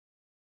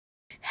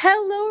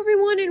Hello,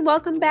 everyone, and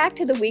welcome back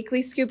to the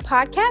Weekly Scoop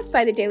podcast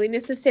by the Daily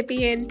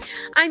Mississippian.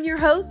 I'm your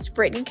host,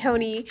 Brittany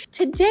Coney.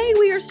 Today,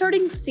 we are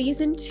starting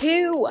season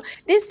 2.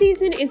 This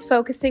season is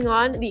focusing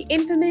on the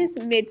infamous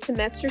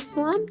mid-semester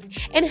slump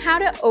and how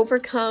to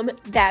overcome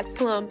that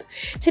slump.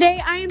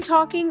 Today, I am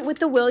talking with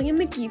the William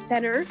McGee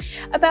Center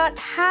about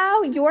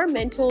how your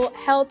mental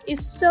health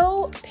is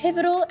so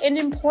pivotal and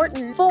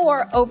important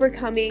for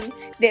overcoming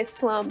this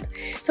slump.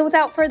 So,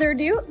 without further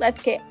ado,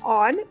 let's get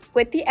on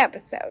with the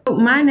episode.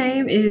 My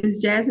name is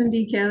Jasmine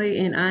D. Kelly,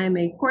 and I am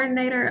a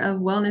coordinator of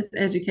wellness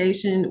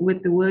education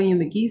with the William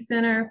McGee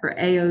Center for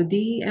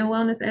AOD and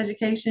wellness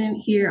education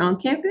here on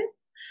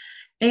campus.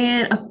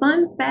 And a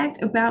fun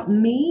fact about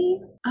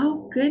me,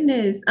 oh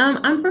goodness,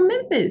 I'm from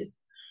Memphis.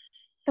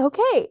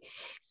 Okay,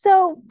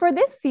 so for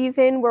this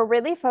season, we're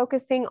really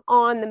focusing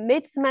on the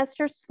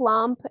mid-semester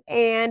slump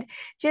and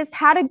just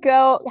how to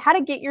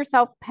get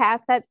yourself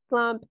past that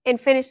slump and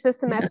finish the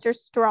semester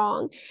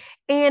strong.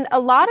 And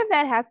a lot of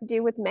that has to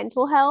do with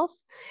mental health.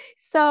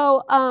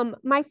 So,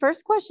 my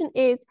first question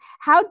is,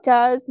 how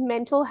does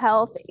mental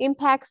health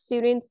impact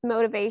students'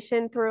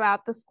 motivation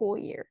throughout the school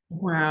year?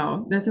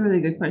 Wow, that's a really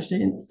good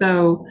question.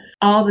 So,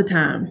 all the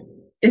time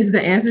is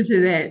the answer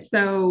to that.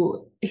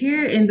 So,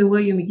 here in the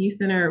William McGee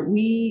Center,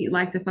 we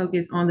like to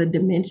focus on the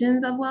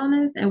dimensions of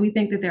wellness, and we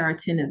think that there are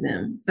 10 of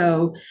them.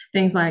 So,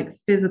 things like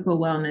physical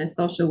wellness,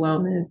 social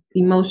wellness,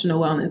 emotional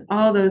wellness,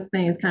 all those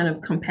things kind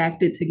of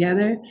compacted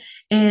together.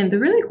 And the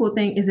really cool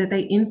thing is that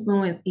they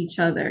influence each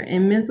other,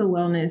 and mental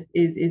wellness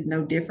is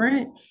no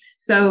different.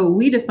 So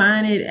we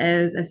define it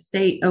as a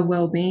state of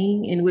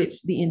well-being in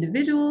which the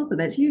individual, so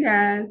that's you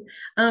guys,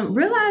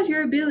 realize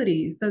your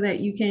abilities so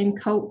that you can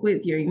cope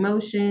with your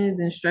emotions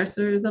and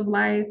stressors of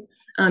life.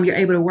 You're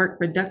able to work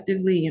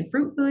productively and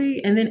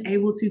fruitfully, and then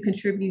able to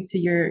contribute to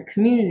your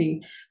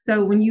community.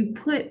 So when you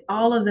put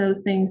all of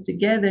those things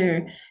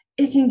together,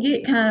 it can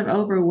get kind of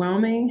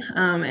overwhelming.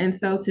 And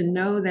so to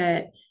know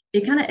that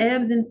it kind of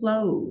ebbs and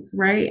flows,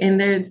 right? And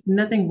there's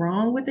nothing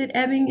wrong with it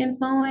ebbing and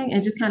flowing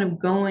and just kind of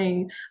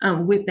going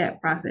with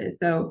that process.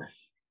 So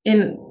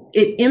and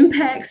it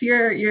impacts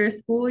your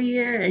school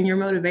year and your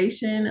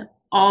motivation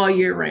all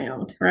year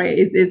round, right?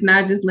 It's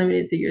not just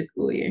limited to your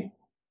school year.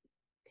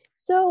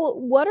 So,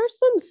 what are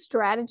some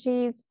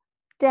strategies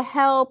to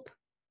help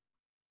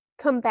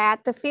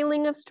combat the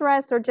feeling of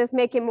stress or just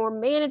make it more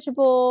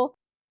manageable?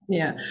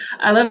 Yeah,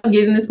 I love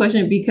getting this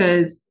question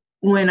because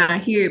when I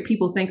hear it,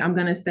 people think I'm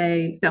going to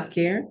say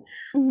self-care.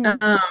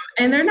 Mhm.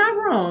 And they're not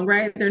wrong,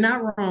 right? They're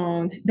not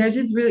wrong. They're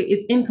just really,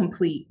 it's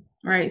incomplete,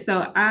 right?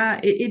 So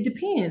it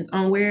depends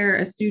on where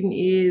a student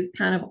is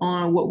kind of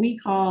on what we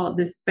call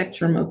the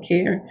spectrum of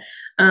care.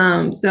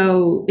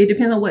 So it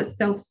depends on what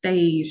self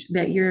stage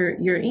that you're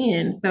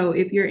in. So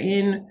if you're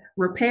in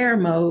repair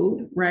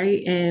mode,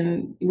 right?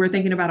 And we're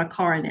thinking about a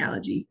car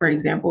analogy, for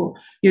example,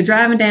 you're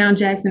driving down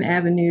Jackson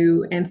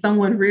Avenue and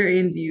someone rear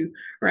ends you,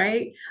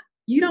 right?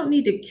 You don't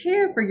need to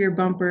care for your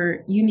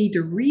bumper, you need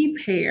to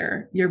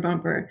repair your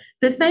bumper.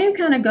 The same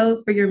kind of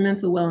goes for your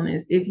mental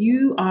wellness. If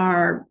you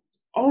are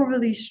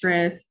overly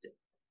stressed,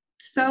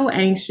 so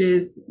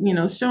anxious,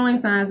 showing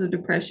signs of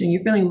depression,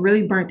 you're feeling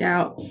really burnt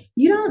out,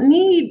 you don't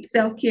need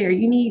self-care,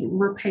 you need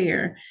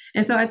repair.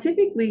 And so I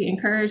typically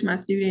encourage my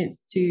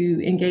students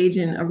to engage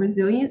in a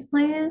resilience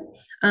plan.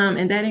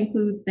 And that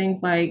includes things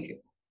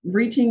like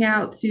reaching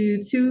out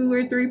to 2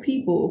 or 3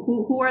 people.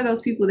 Who are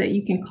those people that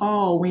you can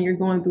call when you're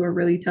going through a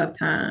really tough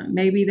time?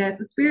 Maybe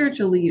that's a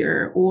spiritual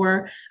leader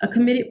or a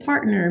committed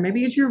partner.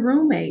 Maybe it's your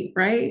roommate,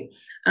 right?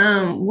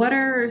 What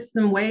are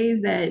some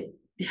ways that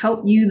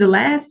help you the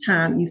last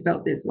time you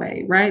felt this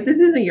way, right? This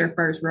isn't your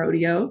first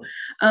rodeo.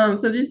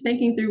 So just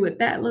thinking through what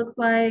that looks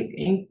like,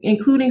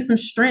 including some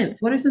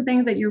strengths. What are some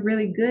things that you're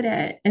really good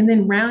at? And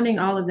then rounding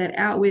all of that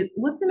out with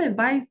what's some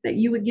advice that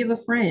you would give a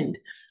friend,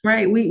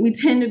 right? We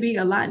tend to be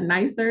a lot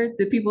nicer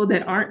to people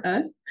that aren't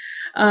us.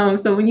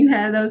 So when you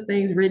have those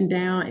things written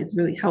down, it's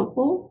really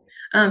helpful.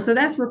 So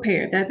that's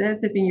repair.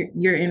 That's if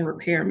you're in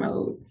repair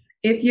mode.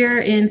 If you're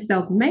in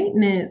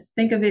self-maintenance,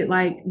 think of it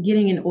like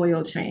getting an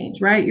oil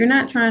change, right? You're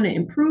not trying to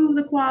improve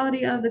the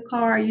quality of the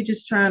car, you're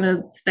just trying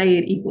to stay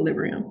at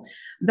equilibrium.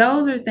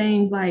 Those are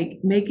things like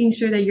making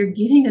sure that you're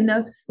getting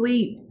enough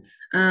sleep,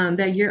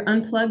 that you're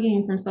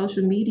unplugging from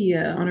social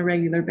media on a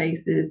regular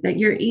basis, that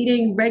you're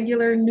eating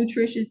regular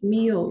nutritious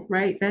meals,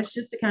 right? That's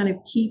just to kind of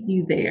keep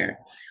you there.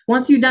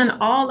 Once you've done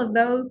all of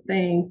those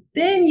things,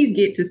 then you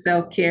get to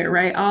self-care,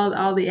 right?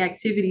 All the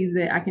activities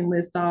that I can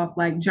list off,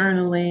 like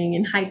journaling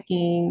and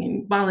hiking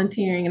and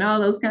volunteering and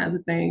all those kinds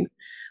of things.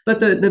 But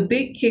the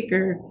big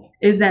kicker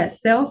is that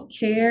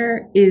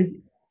self-care is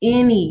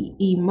any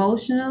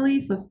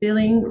emotionally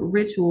fulfilling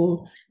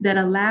ritual that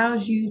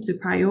allows you to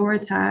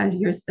prioritize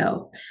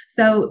yourself.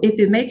 So if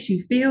it makes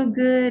you feel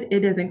good,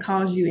 it doesn't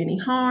cause you any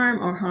harm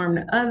or harm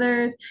to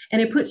others,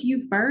 and it puts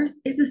you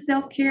first, it's a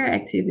self-care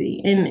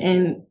activity.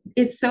 And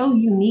it's so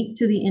unique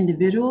to the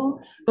individual.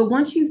 But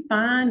once you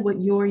find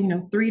what your,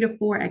 3 to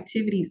 4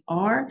 activities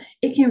are,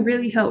 it can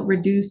really help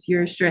reduce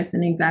your stress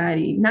and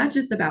anxiety, not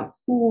just about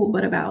school,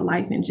 but about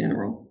life in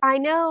general. I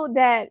know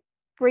that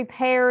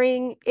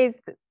repairing is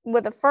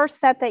the first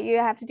step that you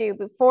have to do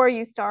before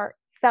you start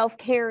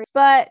self-caring.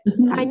 But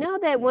I know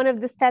that one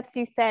of the steps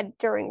you said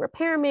during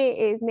repairment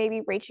is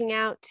maybe reaching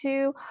out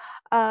to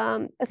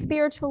a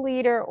spiritual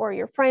leader or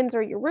your friends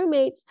or your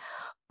roommates.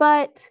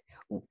 But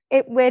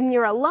when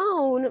you're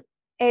alone,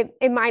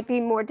 it might be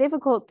more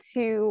difficult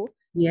to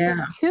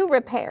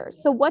repair.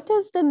 So what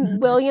does the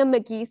William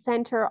McGee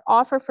Center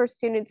offer for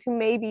students who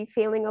may be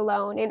feeling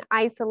alone and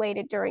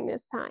isolated during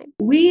this time?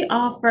 We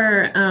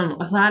offer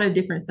a lot of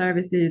different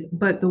services,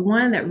 but the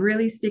one that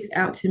really sticks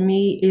out to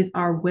me is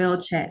our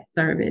Well Chat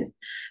service.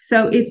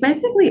 So it's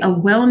basically a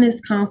wellness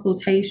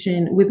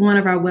consultation with one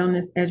of our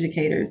wellness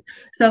educators.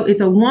 So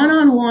it's a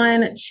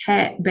one-on-one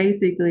chat,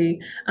 basically,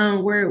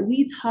 where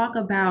we talk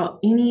about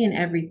any and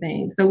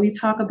everything. So we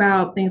talk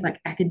about things like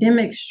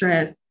academic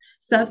stress,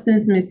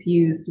 substance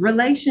misuse,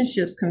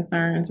 relationships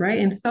concerns, right?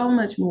 And so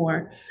much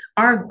more.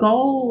 Our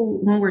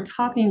goal when we're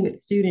talking with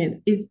students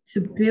is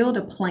to build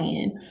a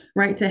plan,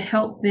 right? To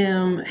help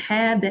them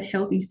have that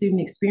healthy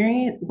student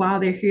experience while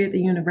they're here at the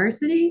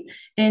university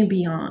and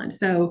beyond.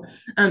 So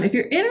if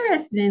you're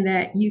interested in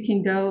that, you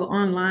can go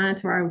online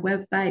to our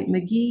website,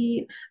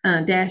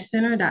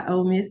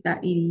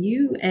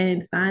 mcgee-center.olemiss.edu,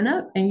 and sign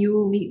up, and you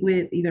will meet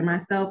with either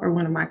myself or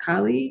one of my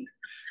colleagues.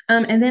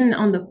 And then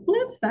on the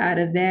flip side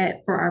of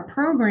that, for our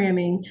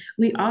programming,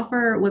 we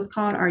offer what's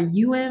called our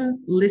UM's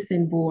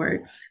Listen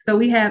Board. So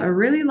we have a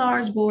really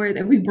large board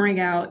that we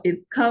bring out.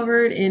 It's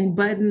covered in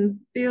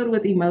buttons filled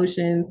with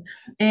emotions.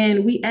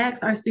 And we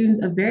ask our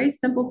students a very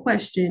simple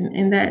question,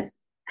 and that's,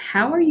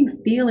 how are you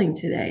feeling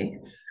today?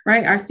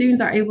 Right? Our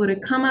students are able to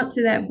come up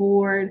to that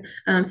board,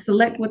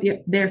 select what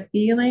they're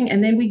feeling,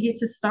 and then we get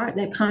to start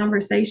that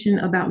conversation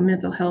about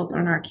mental health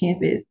on our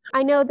campus.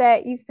 I know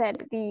that you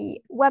said the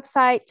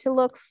website to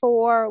look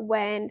for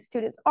when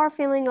students are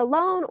feeling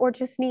alone or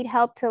just need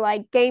help to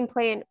like game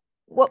plan.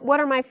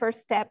 What are my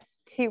first steps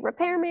to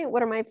repairment?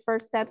 What are my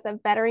first steps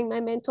of bettering my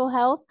mental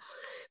health?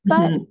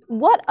 But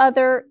what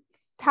other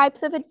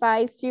types of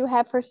advice do you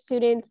have for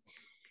students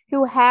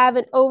who have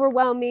an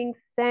overwhelming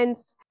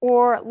sense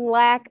or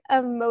lack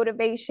of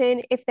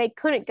motivation if they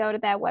couldn't go to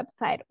that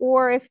website,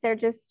 or if they're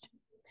just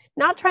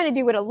not trying to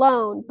do it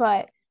alone,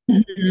 but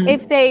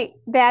if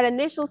that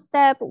initial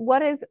step,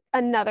 what is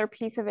another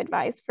piece of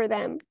advice for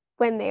them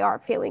when they are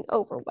feeling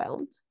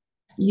overwhelmed?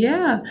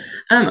 Yeah,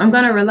 I'm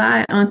going to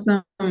rely on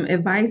some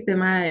advice that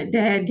my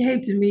dad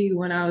gave to me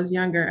when I was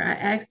younger. I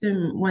asked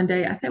him one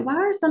day, I said, why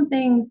are some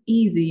things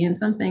easy and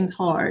some things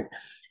hard?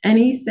 And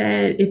he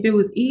said, if it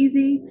was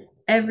easy,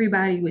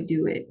 everybody would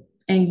do it.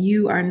 And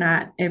you are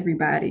not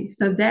everybody.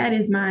 So that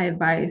is my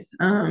advice.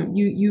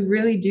 You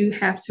really do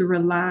have to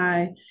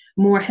rely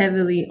more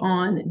heavily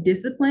on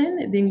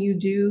discipline than you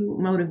do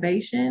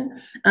motivation.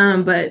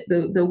 But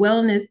the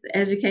wellness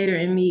educator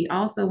in me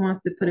also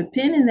wants to put a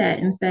pin in that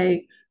and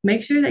say,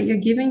 make sure that you're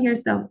giving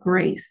yourself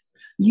grace.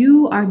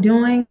 You are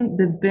doing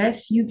the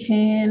best you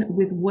can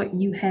with what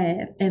you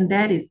have, and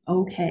that is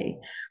okay,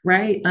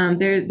 right?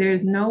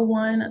 There's no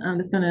one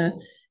that's going to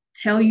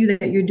tell you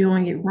that you're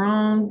doing it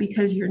wrong,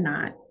 because you're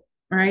not.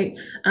 Right.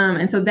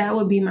 And so that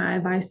would be my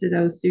advice to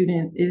those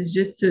students, is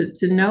just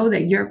to know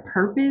that your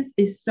purpose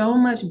is so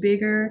much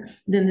bigger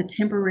than the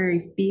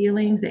temporary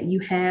feelings that you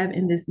have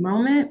in this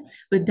moment.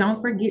 But don't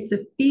forget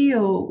to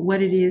feel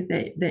what it is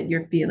that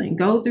you're feeling.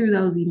 Go through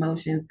those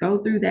emotions, go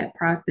through that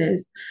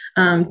process.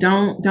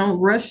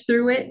 Don't rush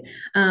through it.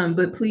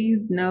 But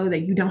please know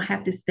that you don't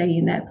have to stay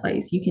in that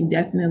place. You can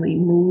definitely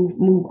move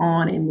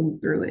on and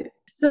move through it.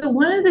 So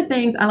one of the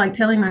things I like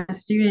telling my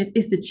students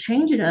is to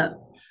change it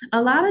up.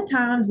 A lot of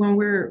times when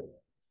we're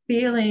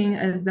feeling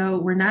as though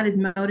we're not as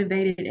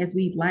motivated as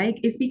we'd like,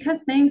 it's because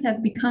things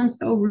have become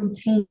so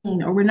routine,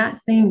 or we're not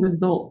seeing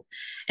results.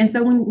 And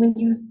so when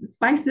you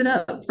spice it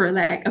up, for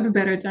lack of a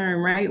better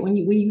term, right? When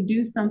you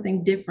do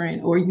something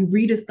different, or you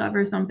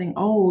rediscover something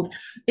old,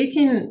 it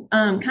can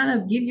kind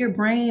of give your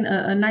brain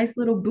a nice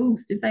little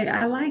boost to say,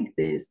 I like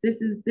this.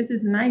 This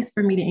is nice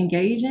for me to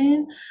engage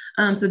in.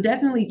 So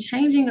definitely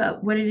changing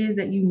up what it is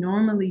that you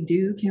normally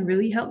do can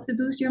really help to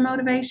boost your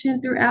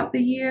motivation throughout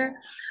the year.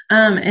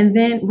 And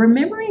then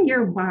remembering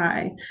your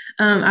why.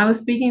 I was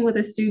speaking with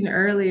a student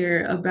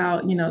earlier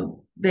about,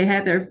 they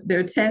had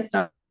their test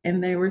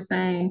and they were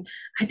saying,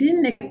 I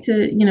didn't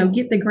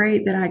get the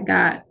grade that I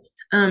got.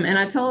 And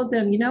I told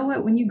them, you know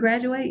what, when you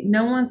graduate,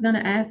 no one's going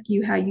to ask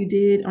you how you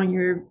did on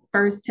your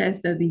first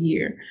test of the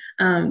year,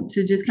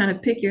 to just kind of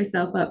pick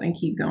yourself up and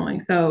keep going.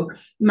 So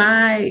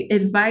my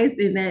advice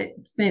in that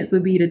sense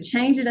would be to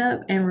change it up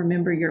and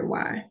remember your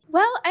why.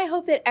 Well, I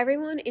hope that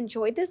everyone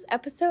enjoyed this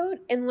episode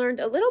and learned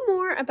a little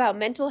more about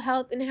mental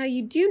health and how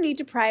you do need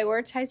to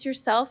prioritize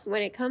yourself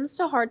when it comes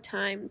to hard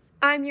times.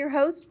 I'm your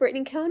host,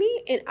 Brittany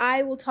Coney, and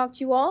I will talk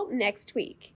to you all next week.